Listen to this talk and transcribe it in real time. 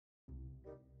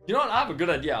You know what? I have a good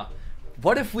idea.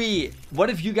 What if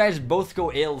you guys both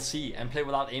go ALC and play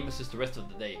without aim assist the rest of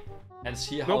the day, and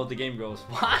see how the game goes?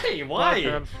 Why?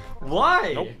 Why?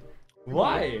 Why? Nope.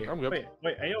 Why? I'm good.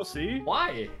 Wait, AOC?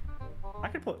 Why? I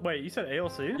could play. Wait, you said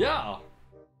AOC? Yeah.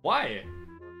 Why?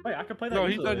 Wait, I could play that. No,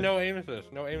 he easily. said no aim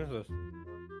assist. No aim assist.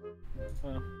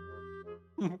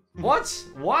 What?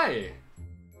 Why?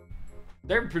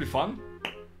 They're pretty fun.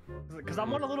 Cause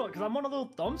I'm on a little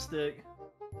thumbstick.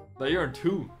 But you're on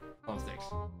 2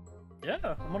 thumbsticks. Yeah,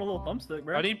 I'm on a little thumbstick,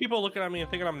 bro. I need people looking at me and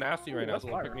thinking I'm nasty right now, that's so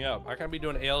pick fire. me up. I can't be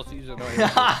doing ALCs and no aim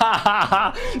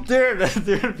assist.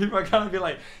 dude, people are gonna be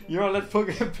like, you know, let's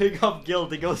pick up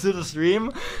Guild. He goes to the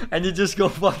stream, and you just go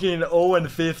fucking 0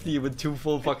 and 50 with 2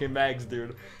 full fucking mags,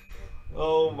 dude.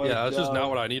 Oh my god. Yeah, that's just not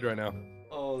what I need right now.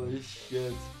 Holy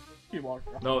shit. You walk.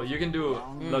 No, you can do.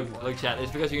 Look, chat.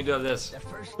 It's because you can do this.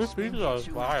 This pizza is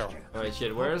fire. Alright,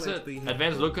 shit. Where is it?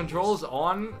 Advanced look controls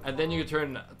on, and then you can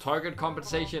turn target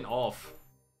compensation off,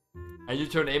 and you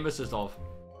turn aim assist off.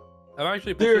 I'm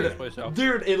actually pushing this place out.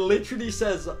 Dude, it literally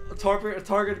says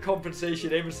target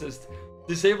compensation aim assist.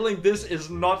 Disabling this is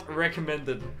not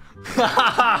recommended.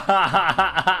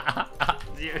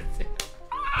 Dude.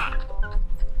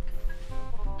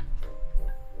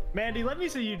 Mandy, let me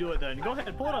see you do it then. Go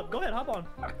ahead, pull it up. Go ahead, hop on.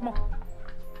 Come on.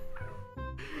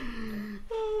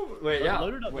 Wait, yeah.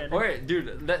 Load it up, Mandy. Wait,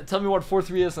 dude, tell me what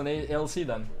 4-3 is on ALC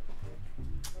then.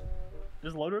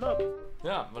 Just load it up.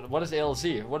 Yeah, but what is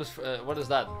ALC? What is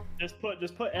that? Just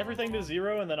put everything to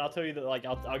 0, and then I'll tell you that. Like,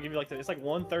 I'll give you like it's like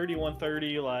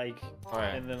 130, like,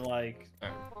 Alright. and then like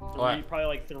Alright. probably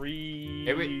like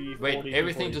 3. Wait,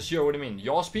 everything to 0. What do you mean?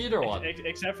 Yaw speed or what?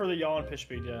 Except for the yaw and pitch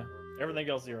speed, yeah. Everything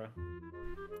else 0.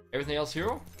 Everything else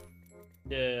 0?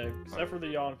 Yeah, except for the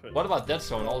yaw and pitch. What about dead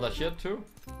zone? All that shit too?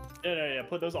 Yeah.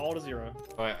 Put those all to 0.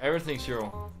 Alright, everything's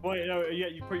 0. Wait, no, yeah,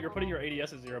 you're putting your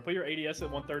ADS at 0. Put your ADS at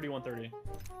 130.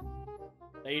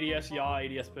 ADS yaw,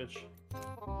 ADS pitch.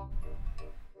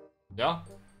 Yeah?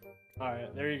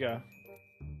 Alright, there you go.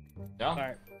 Yeah?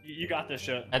 Alright, you got this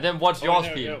shit. And then what's yaw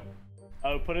speed? No.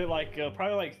 Oh, put it like,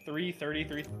 probably like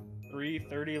 330,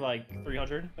 like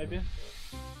 300, maybe?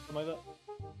 Something like that.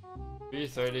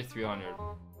 330, 300.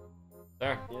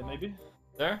 There. Yeah, maybe.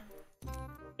 There?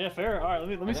 Yeah, fair. Alright,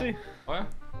 let me see. Oh yeah?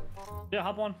 Yeah,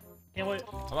 hop on. Can't wait.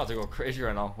 I'm about to go crazy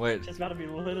right now. Wait. It's about to be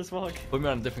lit as fuck. Put me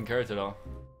on a different character though.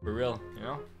 For real, you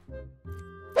know?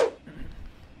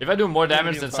 If I do more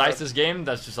damage than Sikezz this game,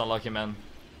 that's just unlucky, man.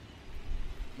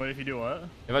 But if you do what?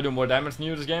 If I do more damage than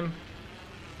you this game?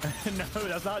 No,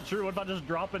 that's not true. What if I just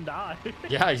drop and die?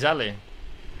 Yeah, exactly.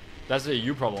 That's a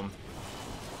you problem.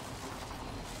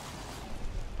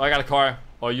 Oh, I got a car.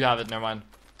 Oh, you have it. Never mind.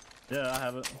 Yeah, I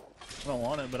have it. I don't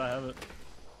want it, but I have it.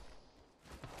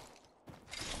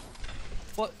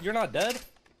 What? You're not dead?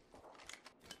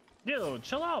 Yo,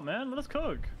 chill out, man. Let us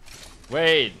cook.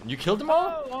 Wait, you killed them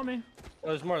all? Oh, on me. Oh,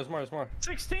 there's more.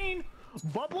 16.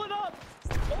 Bubble it up.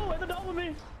 Oh, and the double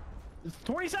me. It's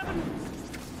 27.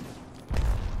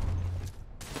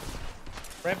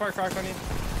 Rampart cracked on you.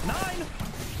 9.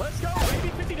 Let's go.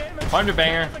 50 damage. 100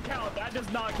 banger. That doesn't count. That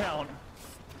does not count.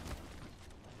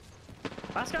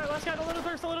 Last guy. A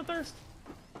little thirst.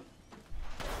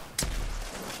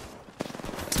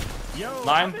 Yo, 9.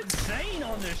 I'm insane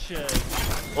on this shit.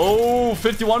 Oh,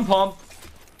 51 pump.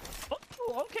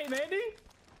 Oh, okay, Mandy.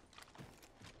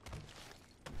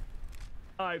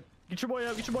 Alright, get your boy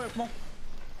up, come on.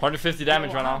 150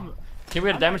 damage right now. Can we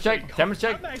get a damage check? Damage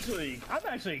check? I'm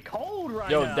actually cold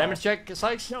right Yo, now. damage check,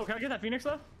 Sikezz? Yo, can I get that Phoenix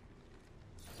though?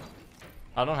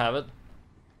 I don't have it.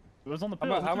 It was on the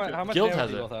pill. How much Guild damage has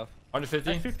do you it. both have?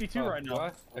 150? 52 right now.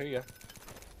 What? There you go.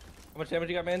 How much damage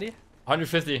you got, Mandy?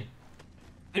 150.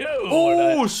 Dude!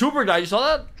 Oh, super guy, you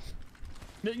saw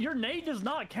that? Your nade does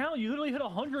not count. You literally hit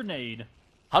 100 nade.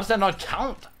 How does that not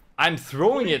count? I'm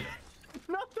throwing it.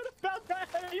 Nothing about that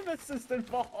aim assist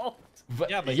involved. But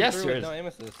Yeah, but yes, you threw there with is. no aim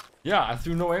assist. Yeah, I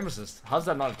threw no aim assist. How does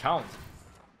that not count?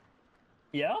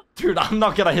 Yeah? Dude, I'm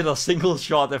not gonna hit a single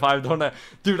shot if I don't.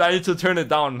 Dude, I need to turn it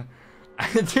down.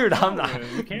 Dude, I'm not.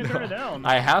 You can't turn it down.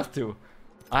 I have to.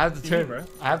 I have to turn. bro?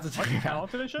 I have to turn.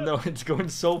 Count to this shit? No, it's going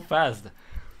so fast.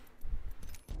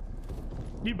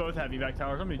 You both have evac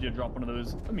towers. I'm gonna need you to drop one of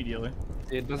those immediately.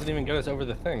 It doesn't even get us over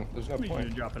the thing. There's no I need you to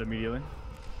point. drop it immediately.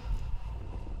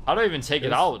 How do I even take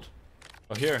it out?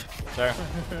 Oh, here. There.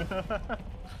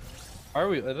 Are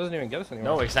we? It doesn't even get us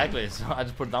anywhere. No, exactly. So I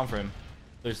just put it down for him.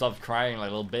 So he stopped crying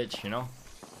like a little bitch, you know?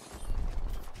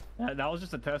 Yeah, that was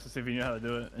just a test to see if you knew how to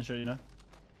do it and shit, you know?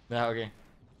 Yeah, okay.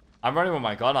 I'm running with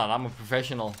my gun on. I'm a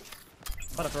professional.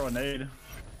 I'm about to throw a nade.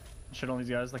 Shit on these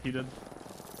guys like you did.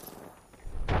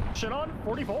 Shit on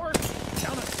 44.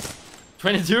 Count it.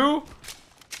 22?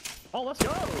 Oh, let's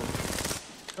go.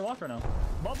 They're locked right now.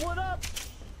 Bubble it up.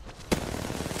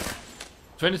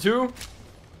 22.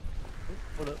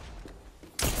 What up?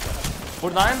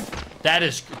 49. That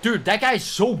is, dude. That guy is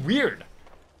so weird.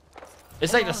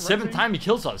 It's like the 7th time he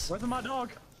kills us. Where's my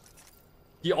dog?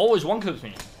 He always one kills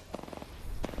me.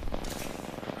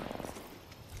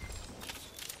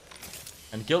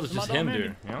 And Gild is just him,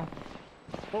 dude. You know?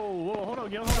 Whoa, hold on,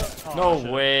 Gild, hold up. Oh, No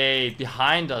shit. way.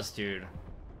 Behind us, dude.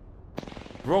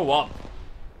 Grow up.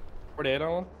 48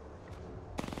 on one.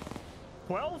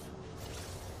 12?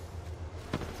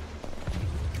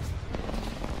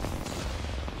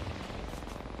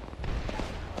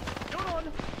 Going on.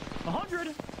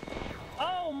 100.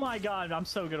 Oh my god, I'm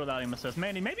so good without aim assist.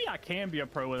 Mandy, maybe I can be a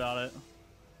pro without it.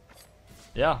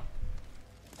 Yeah.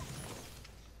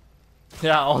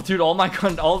 Yeah, oh dude, all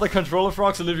the controller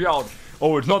frogs are literally out.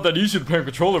 Oh, it's not that easy to play a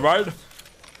controller, right?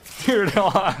 Dude,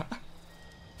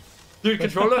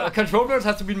 dude, controllers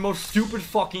have to be the most stupid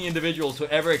fucking individuals who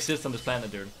ever exist on this planet,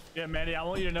 dude. Yeah, Mandy, I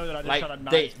want you to know that I just Like shot a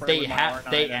nice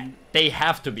they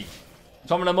have to be.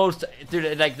 Some of the most,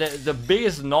 dude, like the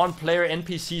biggest non-player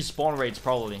NPC spawn rates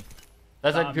probably.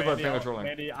 That's like people Mandy, that play controller.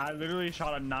 Mandy, I literally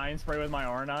shot a 9 spray with my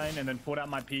R9 and then pulled out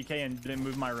my PK and didn't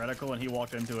move my reticle and he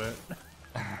walked into it.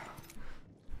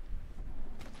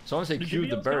 Someone say cue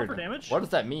the bird. What does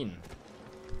that mean?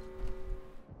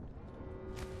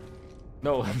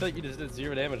 No. I feel like you just did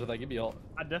 0 damage with that give ult.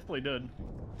 I definitely did.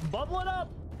 Bubble it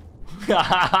up!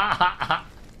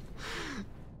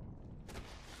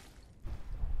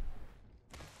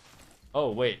 Oh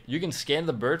wait, you can scan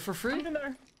the bird for free? I'm in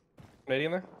there. Maybe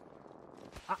in there?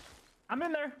 I'm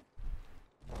in there.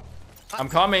 I'm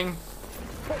coming.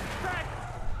 Oh, crack.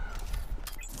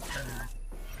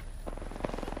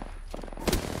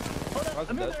 Hold up,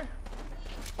 I'm in there.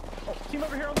 Oh, team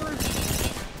over here on the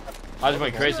roof. I just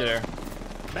went crazy there.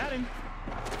 Batting.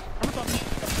 I'm something.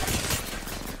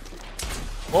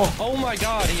 Oh my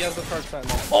god, he has the charge time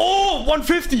now. Oh,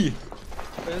 150!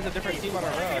 There's a different team on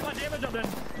our Get road. my damage up then.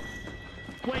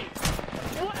 Wait.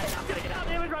 What? I'm gonna get out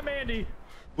damage by Mandy.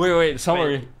 Wait,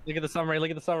 summary. Look at the summary, look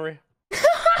at the summary.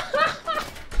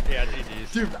 Yeah,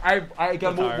 GG's. Dude, I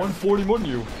got 140 more than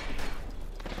you.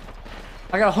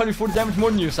 I got 140 damage more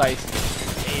than you, Sikezz.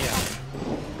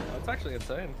 Damn. That's actually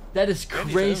insane. That is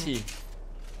crazy.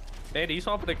 Mandy, you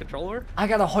swapped the controller? I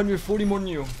got 140 more than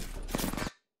you.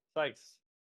 Sikezz.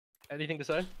 Anything to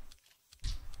say?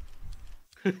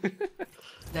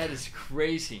 That is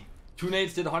crazy. 2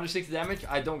 nades did 160 damage.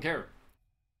 I don't care.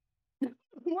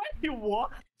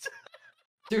 What?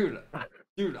 Dude, I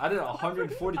did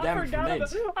 140 damage from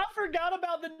nades. I forgot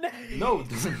about the nades. No,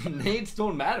 nades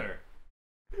don't matter.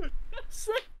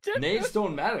 Nades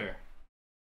don't matter.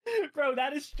 Bro,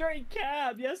 that is straight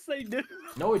cab. Yes, they do.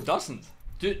 No, it doesn't.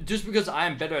 Just because I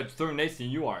am better at throwing nades than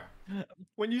you are.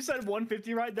 When you said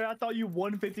 150 right there, I thought you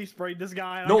 150 sprayed this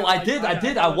guy. No, I did. I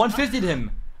 150'd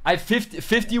him. I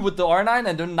 50 with the R9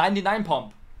 and then 99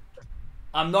 pump.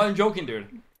 I'm not even joking, dude.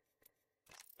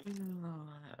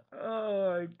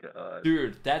 Oh my god.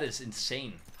 Dude, that is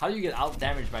insane. How do you get out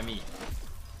damaged by me?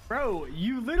 Bro,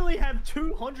 you literally have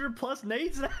 200 plus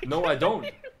nades that No, I don't.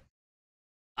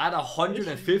 I had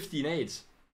 150 nades.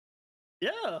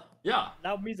 Yeah. Yeah.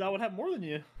 That means I would have more than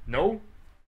you. No.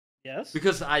 Yes.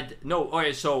 Because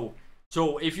okay, so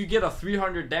if you get a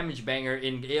 300 damage banger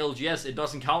in ALGS, it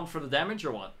doesn't count for the damage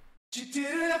or what? It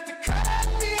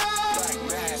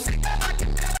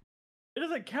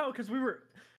doesn't count because we were.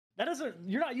 That doesn't.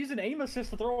 You're not using aim assist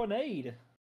to throw a nade.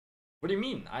 What do you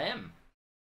mean? I am.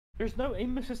 There's no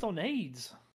aim assist on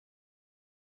nades.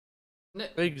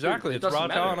 Exactly, Dude, it's raw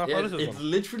talent matter. athleticism. It's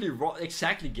literally raw.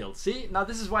 Exactly, Gild. See, now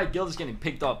this is why Gild is getting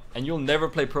picked up, and you'll never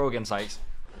play pro against Sikezz.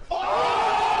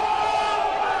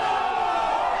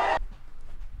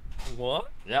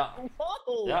 What? Yeah.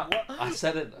 Whoa. Yeah. What? I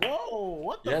said it. Whoa.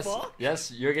 What the fuck?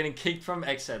 Yes, you're getting kicked from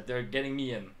XSET. They're getting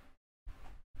me in.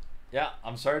 Yeah,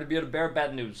 I'm sorry to be the bearer of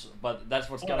bad news, but that's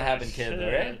what's gonna happen, kid.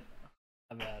 Alright?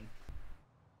 I'm bad.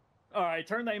 Alright,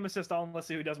 turn the aim assist on. Let's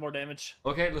see who does more damage.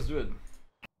 Okay, let's do it.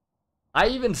 I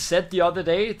even said the other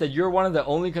day that you're one of the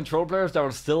only control players that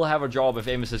will still have a job if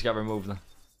aim assist got removed.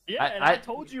 Yeah, I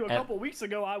told you a couple weeks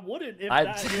ago I wouldn't if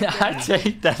I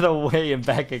take that away and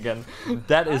back again.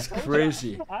 That is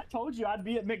crazy. I told you I'd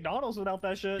be at McDonald's without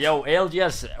that shit. Yo,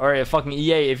 ALGS or fucking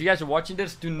EA, if you guys are watching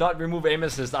this, do not remove aim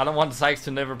assist. I don't want Sikezz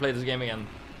to never play this game again.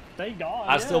 Thank God.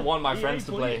 I still want my friends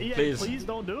to play. EA, Please. Please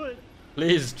don't do it.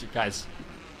 Please, guys.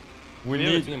 We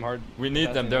need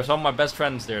them. They're some of my best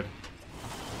friends, dude.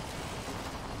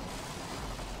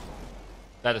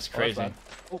 That is crazy.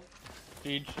 Oh,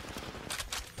 Siege.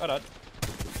 Oh,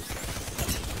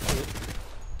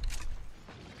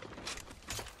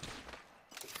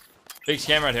 Big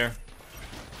scam right here.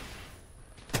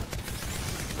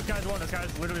 This guy's one. This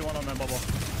guy's literally one on that bubble.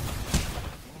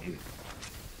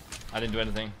 I didn't do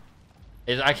anything.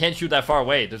 I can't shoot that far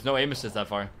away. There's no aim assist that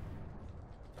far.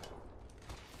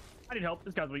 I need help.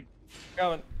 This guy's weak.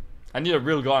 Going. I need a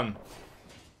real gun.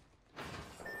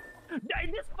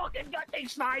 Dang, this fucking gun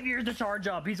takes 5 years to charge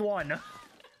up. He's one.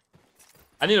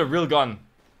 I need a real gun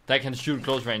that can shoot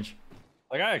close range.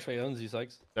 Like, I actually owns these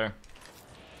Sykes. There.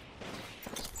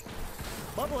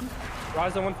 Bubbling.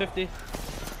 Rise on 150.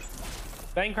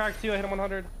 Bang crack 2. I hit him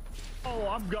 100. Oh,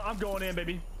 I'm going in,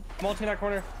 baby. Multi in that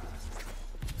corner.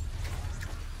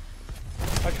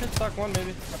 I should suck one,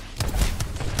 maybe.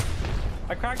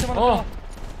 I cracked him on the wall.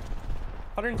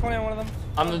 120 on one of them.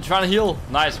 I'm trying to heal.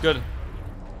 Nice, good.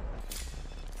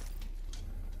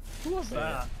 Who was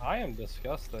that? I am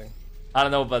disgusting. I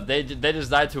don't know, but they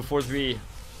just died to 4-3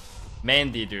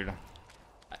 Mande, dude.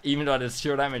 Even though there's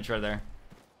 0 damage right there.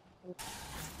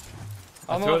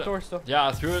 On the left door still. Yeah,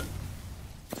 I threw it.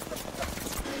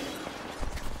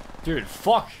 Dude,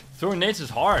 fuck. Throwing nades is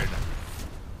hard.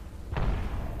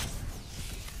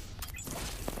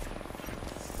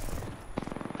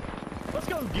 Let's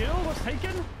go, Gil. What's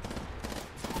taken?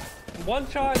 One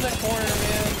shot in that corner,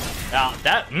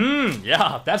 man.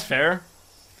 Yeah, that's fair.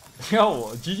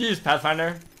 Yo, GG's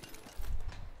Pathfinder.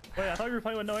 Wait, I thought you were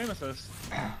playing with no aim assist.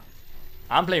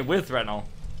 I'm playing with right now.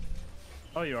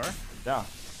 Oh, you are? Yeah.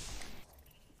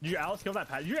 Did you out-skill that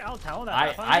Did you out-talent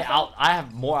that I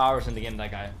have more hours in the game than that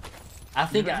guy. I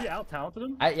think you out-talented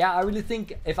him? I really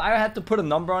think if I had to put a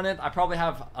number on it, I probably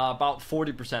have about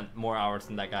 40% more hours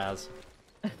than that guy has.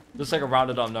 Just like a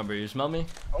rounded up number. You smell me?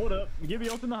 Hold up. Give me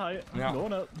open the height. Yeah. I'm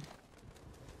going up.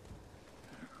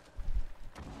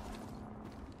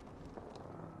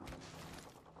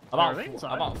 About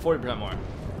 40% more.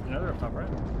 You know they're up top, right?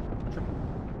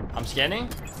 I'm scanning.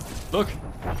 Look.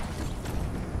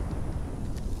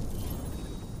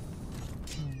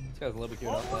 This guy's a little bit cute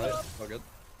outside. Oh, good.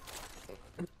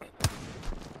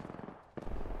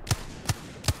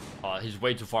 Oh, he's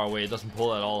way too far away. It doesn't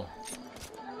pull at all.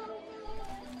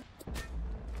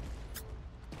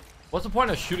 What's the point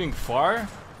of shooting far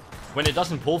when it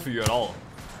doesn't pull for you at all?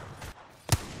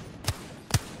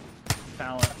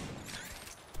 Talent.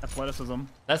 Athleticism.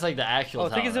 That's like the actual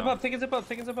talent. Take a zip up, take a zip up,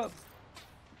 take a zip up.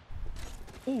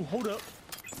 Ooh, hold up.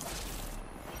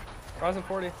 Rising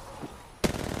 40.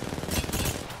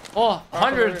 Oh,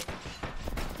 100.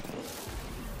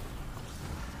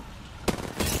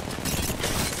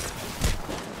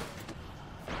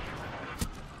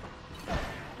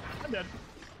 I'm dead.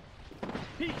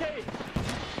 PK!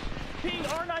 Ping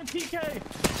R9 PK!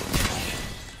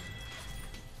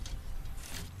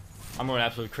 I'm going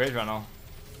absolute crazy right now.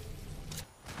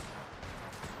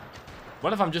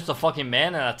 What if I'm just a fucking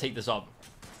man and I take this up?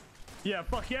 Yeah,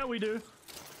 fuck yeah, we do.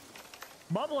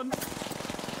 Bubbling.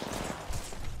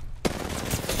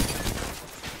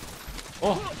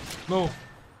 Oh, no.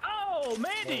 Oh,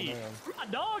 Mande! Oh, man. Where my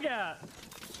dog at?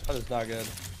 That is not good.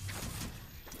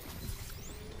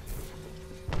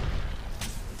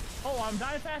 Oh, I'm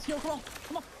dying fast, yo, come on,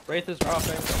 come on. Wraith is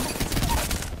dropping.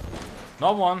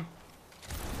 Not one.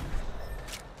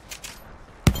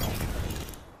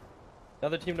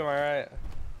 Another team to my right.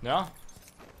 Yeah?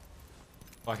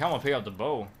 Oh, I kind of want to pick up the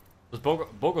bow. This bow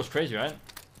goes crazy, right?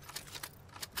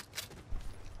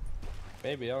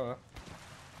 Maybe, I don't know.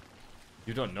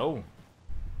 You don't know.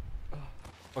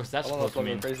 What's that I don't know supposed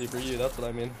to mean? crazy for you, that's what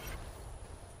I mean.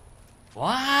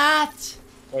 What?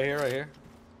 Right here, right here.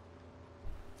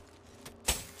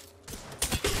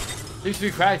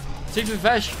 6-3 cracked. 6-3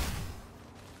 fish.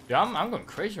 Yeah, I'm going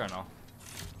crazy right now.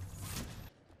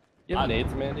 You have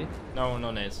nades, Mande? No,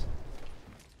 no nades.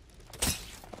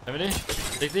 70?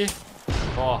 60?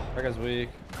 Oh, That guy's weak.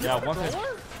 yeah,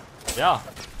 150. Yeah.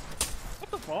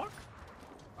 What the fuck?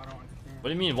 What do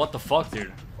you mean, what the fuck,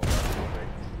 dude?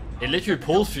 It literally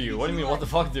pulls for you. What do you mean, what the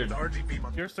fuck, dude?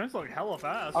 Your strength's like hella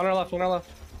fast. On our left, on our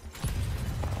left.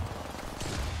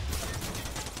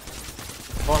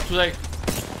 Oh, too late.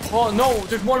 Oh, no,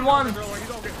 there's 1-1.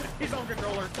 He's on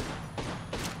controller.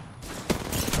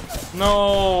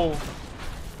 No.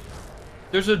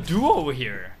 There's a duo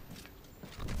here.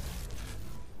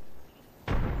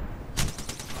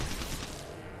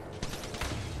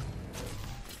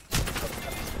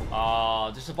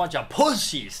 Oh, there's a bunch of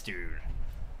pussies, dude.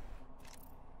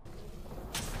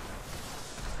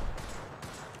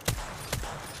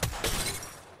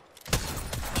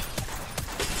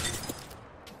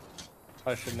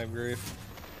 I shouldn't have grief.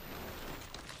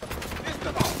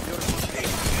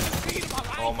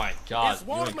 Oh my god, you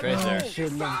went crazy there.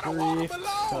 Shouldn't have grief.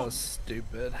 That was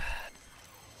stupid.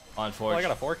 On Well, forge. I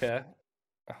got a 4K.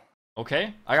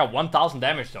 Okay, I got 1000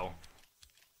 damage though.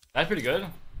 That's pretty good.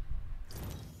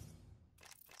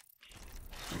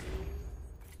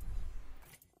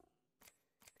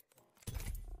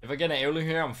 If I get an heirloom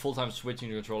here, I'm full-time switching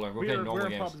to controller. We're playing normal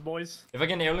games. Pubs, boys. If I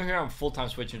get an heirloom here, I'm full-time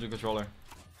switching to controller.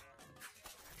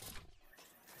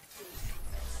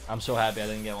 I'm so happy I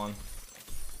didn't get one.